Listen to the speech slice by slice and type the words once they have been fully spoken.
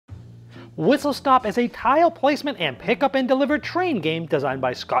Whistle Stop is a tile placement and pick up and deliver train game designed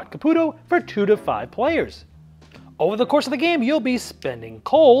by Scott Caputo for 2 to 5 players. Over the course of the game, you'll be spending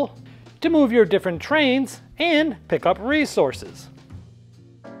coal to move your different trains and pick up resources.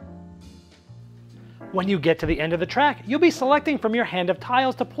 When you get to the end of the track, you'll be selecting from your hand of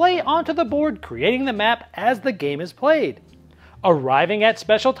tiles to play onto the board, creating the map as the game is played. Arriving at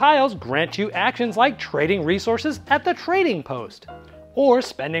special tiles grant you actions like trading resources at the trading post, or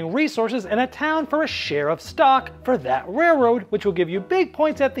spending resources in a town for a share of stock for that railroad, which will give you big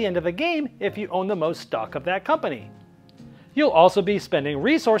points at the end of the game if you own the most stock of that company. You'll also be spending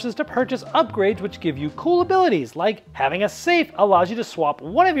resources to purchase upgrades which give you cool abilities, like having a safe allows you to swap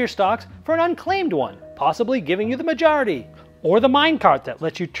one of your stocks for an unclaimed one, possibly giving you the majority, or the minecart that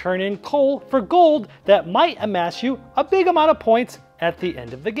lets you turn in coal for gold that might amass you a big amount of points at the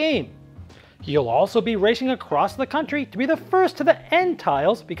end of the game. You'll also be racing across the country to be the first to the end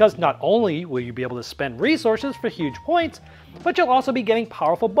tiles, because not only will you be able to spend resources for huge points, but you'll also be getting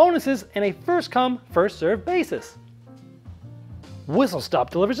powerful bonuses in a first come, first served basis. Whistle Stop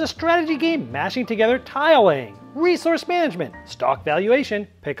delivers a strategy game mashing together tile laying, resource management, stock valuation,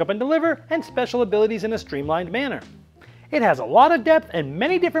 pick up and deliver, and special abilities in a streamlined manner. It has a lot of depth and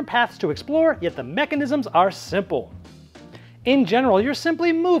many different paths to explore, yet the mechanisms are simple. In general, you're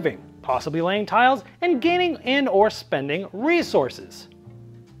simply moving, possibly laying tiles, and gaining and/or spending resources.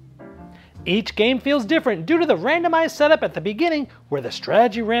 Each game feels different due to the randomized setup at the beginning, where the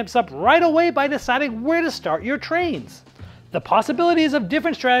strategy ramps up right away by deciding where to start your trains. The possibilities of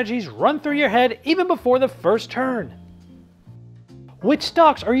different strategies run through your head even before the first turn. Which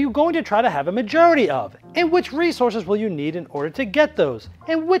stocks are you going to try to have a majority of? And which resources will you need in order to get those?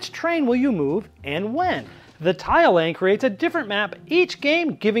 And which train will you move and when? The tile laying creates a different map each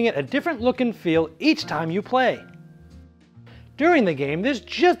game, giving it a different look and feel each time you play. During the game, there's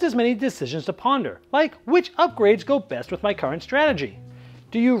just as many decisions to ponder, like which upgrades go best with my current strategy.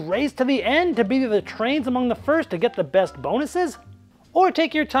 Do you race to the end to be the trains among the first to get the best bonuses? Or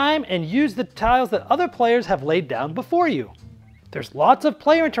take your time and use the tiles that other players have laid down before you? There's lots of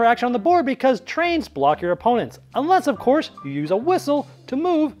player interaction on the board because trains block your opponents, unless of course you use a whistle to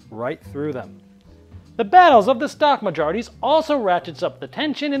move right through them. The battles of the stock majorities also ratchets up the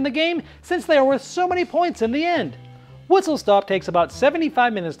tension in the game since they are worth so many points in the end. Whistle Stop takes about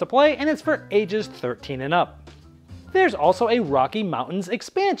 75 minutes to play and it's for ages 13 and up. There's also a Rocky Mountains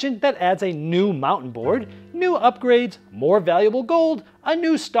expansion that adds a new mountain board, new upgrades, more valuable gold, a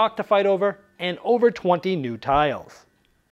new stock to fight over, and over 20 new tiles.